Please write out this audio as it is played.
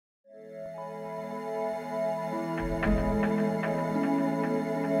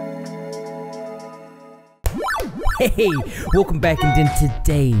Hey, welcome back, and in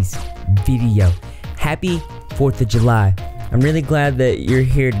today's video, happy 4th of July. I'm really glad that you're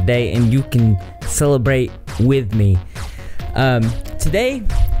here today and you can celebrate with me. Today,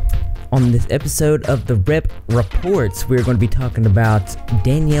 on this episode of the Rep Reports, we're going to be talking about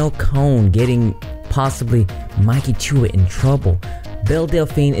Danielle Cohn getting possibly Mikey Chua in trouble. Belle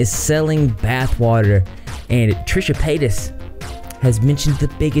Delphine is selling bathwater, and Trisha Paytas has mentioned the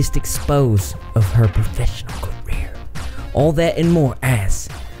biggest expose of her professional career. All that and more as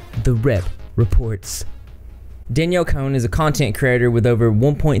the Rep Reports. Danielle Cohn is a content creator with over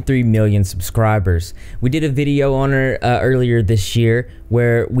 1.3 million subscribers. We did a video on her earlier this year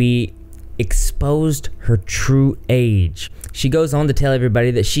where we exposed her true age. She goes on to tell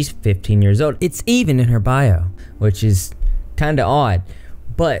everybody that she's 15 years old. It's even in her bio, which is kind of odd,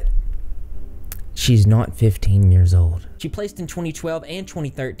 but she's not 15 years old. She placed in 2012 and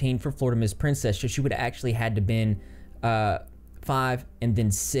 2013 for Florida Miss Princess, so she would have actually had to been 5 and then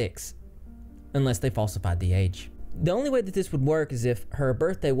 6, unless they falsified the age. The only way that this would work is if her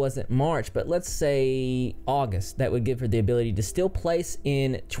birthday wasn't March, but let's say August. That would give her the ability to still place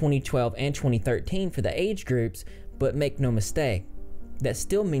in 2012 and 2013 for the age groups, but make no mistake, that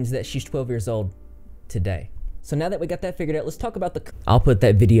still means that she's 12 years old today. So now that we got that figured out, let's talk about I'll put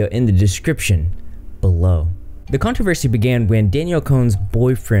that video in the description below. The controversy began when Danielle Cohn's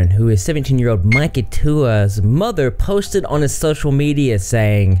boyfriend, who is 17-year-old Mikey Chua's mother, posted on his social media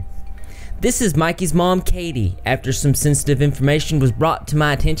saying, "This is Mikey's mom, Katie. After some sensitive information was brought to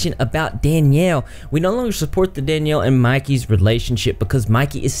my attention about Danielle, we no longer support the Danielle and Mikey's relationship because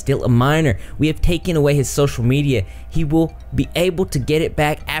Mikey is still a minor. We have taken away his social media. He will be able to get it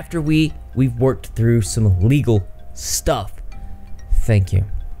back after we've worked through some legal stuff. Thank you."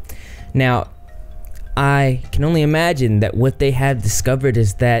 Now, I can only imagine that what they have discovered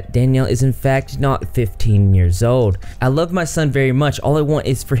is that Danielle is in fact not 15 years old. I love my son very much. All I want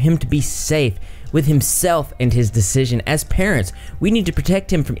is for him to be safe with himself and his decision. As parents, we need to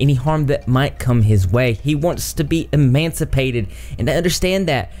protect him from any harm that might come his way. He wants to be emancipated, and I understand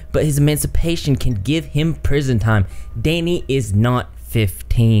that, but his emancipation can give him prison time. Danny is not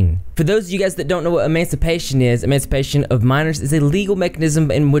 15. For those of you guys that don't know what emancipation of minors is a legal mechanism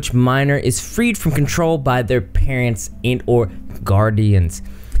in which minor is freed from control by their parents and or guardians.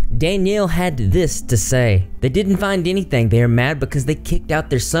 Danielle had this to say: "They didn't find anything. They are mad because they kicked out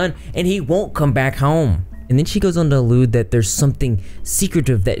their son and he won't come back home." And then she goes on to allude that there's something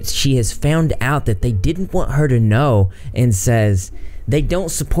secretive that she has found out that they didn't want her to know, and says, "They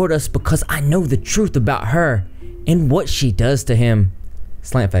don't support us because I know the truth about her and what she does to him."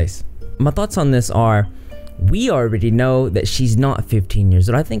 Slant face. My thoughts on this are, we already know that she's not 15 years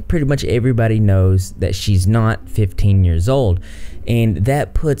old. I think pretty much everybody knows that she's not 15 years old. And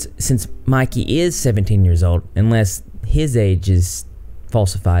that puts, since Mikey is 17 years old, unless his age is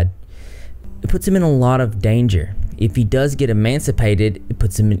falsified, it puts him in a lot of danger. If he does get emancipated, it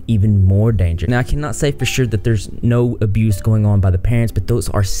puts him in even more danger. Now, I cannot say for sure that there's no abuse going on by the parents, but those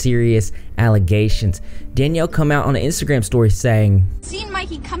are serious allegations. Danielle come out on an Instagram story saying, "Seen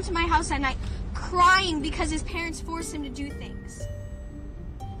Mikey come to my house at night crying because his parents forced him to do things.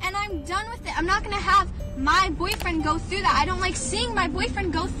 And I'm done with it. I'm not gonna have my boyfriend go through that. I don't like seeing my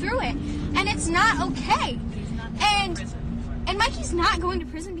boyfriend go through it. And it's not okay." And Mikey's not going to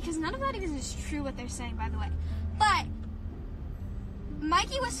prison because none of that even is true what they're saying, by the way. But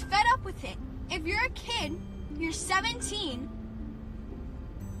Mikey was fed up with it. If you're a kid, you're 17,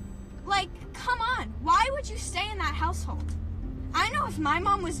 like, come on. Why would you stay in that household? I know if my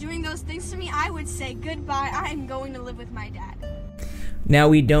mom was doing those things to me, I would say, goodbye, I'm going to live with my dad. Now,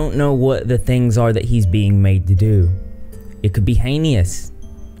 we don't know what the things are that he's being made to do. It could be heinous,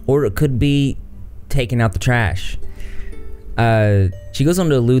 or it could be taking out the trash. She goes on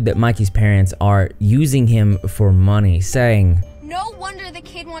to allude that Mikey's parents are using him for money, saying, "No wonder the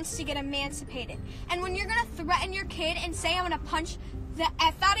kid wants to get emancipated. And when you're gonna threaten your kid and say I'm gonna punch the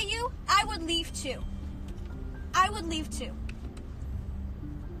F out of you, I would leave too. I would leave too.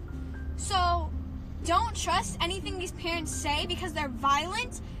 So don't trust anything these parents say because they're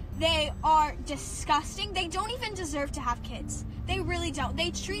violent. They are disgusting. They don't even deserve to have kids. They really don't. They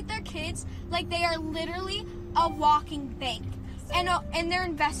treat their kids like they are literally a walking bank. And their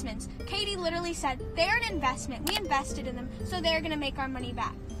investments. Katie literally said, they're an investment. We invested in them, so they're going to make our money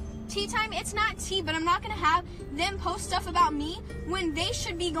back. Tea time, it's not tea, but I'm not going to have them post stuff about me when they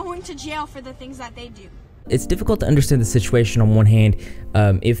should be going to jail for the things that they do." It's difficult to understand the situation on one hand.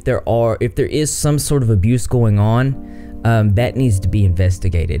 If there is some sort of abuse going on, that needs to be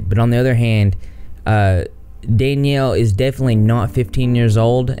investigated. But on the other hand, Danielle is definitely not 15 years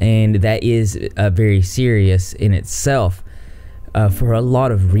old, and that is very serious in itself for a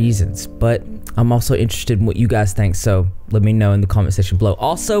lot of reasons. But I'm also interested in what you guys think, so let me know in the comment section below.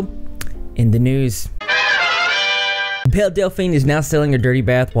 Also, in the news, Belle Delphine is now selling her dirty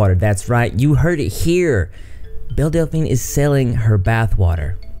bathwater. That's right, you heard it here. Belle Delphine is selling her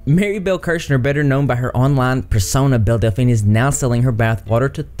bathwater. Mary Belle Kirshner, better known by her online persona Belle Delphine, is now selling her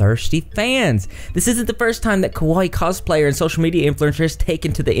bathwater to thirsty fans. This isn't the first time that kawaii cosplayer and social media influencer has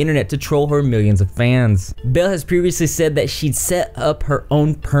taken to the internet to troll her millions of fans. Belle has previously said that she'd set up her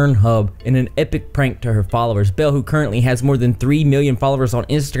own Pornhub in an epic prank to her followers. Belle, who currently has more than 3 million followers on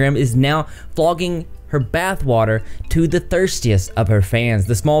Instagram, is now vlogging her bathwater to the thirstiest of her fans.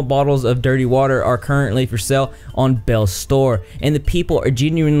 The small bottles of dirty water are currently for sale on Belle's store, and the people are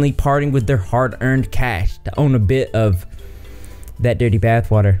genuinely parting with their hard-earned cash to own a bit of that dirty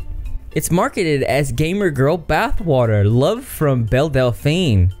bathwater. It's marketed as gamer girl bathwater, love from Belle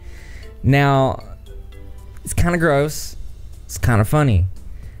Delphine. Now, it's kind of gross. It's kind of funny.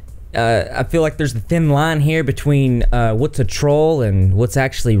 I feel like there's a thin line here between what's a troll and what's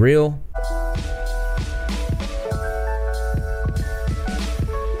actually real.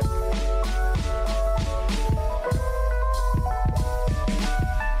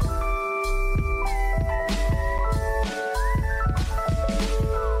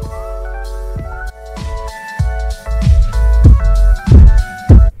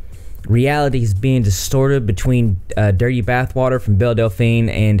 Reality is being distorted between dirty bathwater from Belle Delphine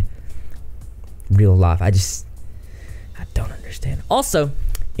and real life. I don't understand. Also,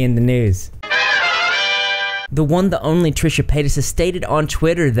 in the news, the one, the only Trisha Paytas has stated on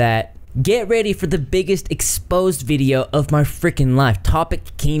Twitter that, get ready for the biggest exposed video of my freaking life. Topic: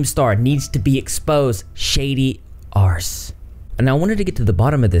 Keemstar needs to be exposed. Shady arse. And I wanted to get to the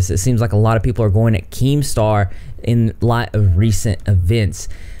bottom of this. It seems like a lot of people are going at Keemstar in light of recent events.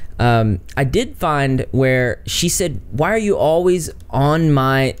 I did find where she said, why are you always on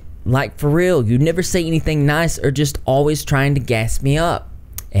my, like, for real, you never say anything nice or just always trying to gas me up.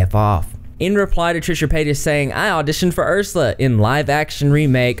 F off. In reply to Trisha Paytas saying, I auditioned for Ursula in live action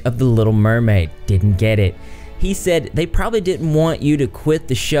remake of The Little Mermaid. Didn't get it. He said they probably didn't want you to quit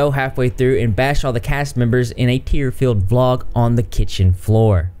the show halfway through and bash all the cast members in a tear-filled vlog on the kitchen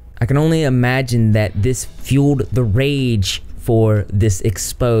floor. I can only imagine that this fueled the rage for this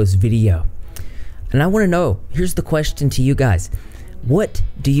exposed video. And I want to know, here's the question to you guys. What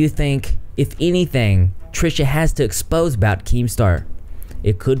do you think, if anything, Trisha has to expose about Keemstar?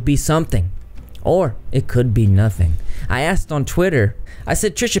 It could be something, or it could be nothing. I asked on Twitter, I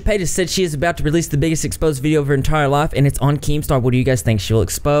said Trisha Paytas said she is about to release the biggest exposed video of her entire life, and it's on Keemstar. What do you guys think she'll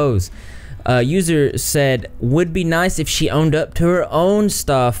expose? User said, would be nice if she owned up to her own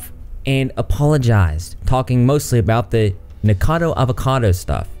stuff and apologized, talking mostly about the Nickado avocado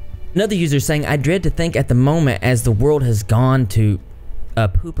stuff. Another user saying, I dread to think at the moment as the world has gone to a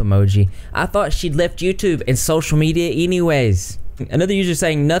poop emoji. I thought she'd left YouTube and social media anyways. Another user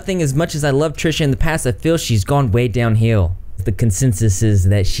saying, nothing as much as I love Trisha in the past, I feel she's gone way downhill. The consensus is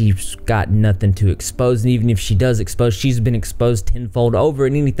that she's got nothing to expose, and even if she does expose, she's been exposed tenfold over,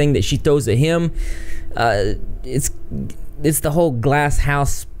 and anything that she throws at him, it's the whole glass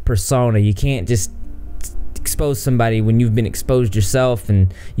house persona. You can't just expose somebody when you've been exposed yourself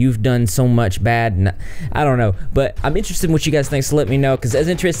and you've done so much bad, and I don't know, but I'm interested in what you guys think, so let me know, because as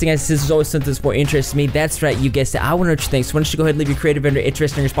interesting as this is, always something that's more interests me. That's right, you guessed it, I want to know what you think, so why don't you go ahead and leave your creative and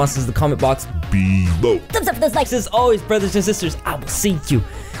interesting responses in the comment box below. Thumbs up for those likes. As always, brothers and sisters, I will see you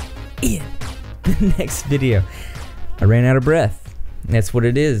in the next video. I ran out of breath. That's what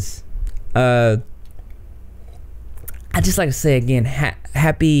it is. I just like to say again,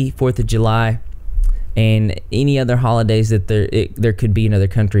 happy 4th of July. And any other holidays that there could be in other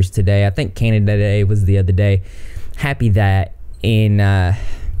countries today. I think Canada Day was the other day. Happy that, and I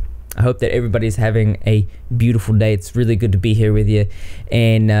hope that everybody's having a beautiful day. It's really good to be here with you.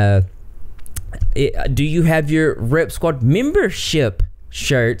 And do you have your Rep Squad membership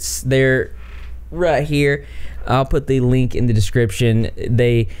shirts? They're right here. I'll put the link in the description.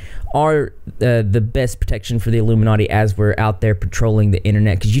 They are the best protection for the Illuminati as we're out there patrolling the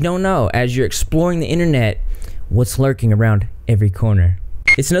internet, because you don't know, as you're exploring the internet, what's lurking around every corner.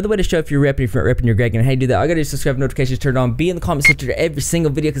 It's another way to show if you're repping, if you're not repping, you're Greg. And how you do that, all you gotta do is subscribe, notifications turned on, be in the comment section for every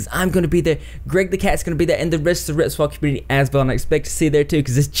single video, because I'm gonna be there, Greg the Cat's gonna be there, and the rest of the Rep Squad community as well, and I expect to see you there too,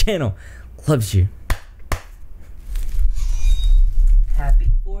 because this channel loves you.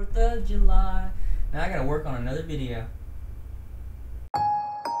 Happy 4th of July. Now I gotta work on another video.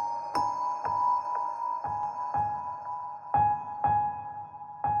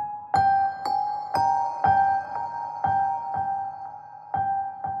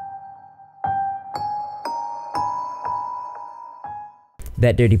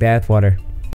 that dirty bathwater.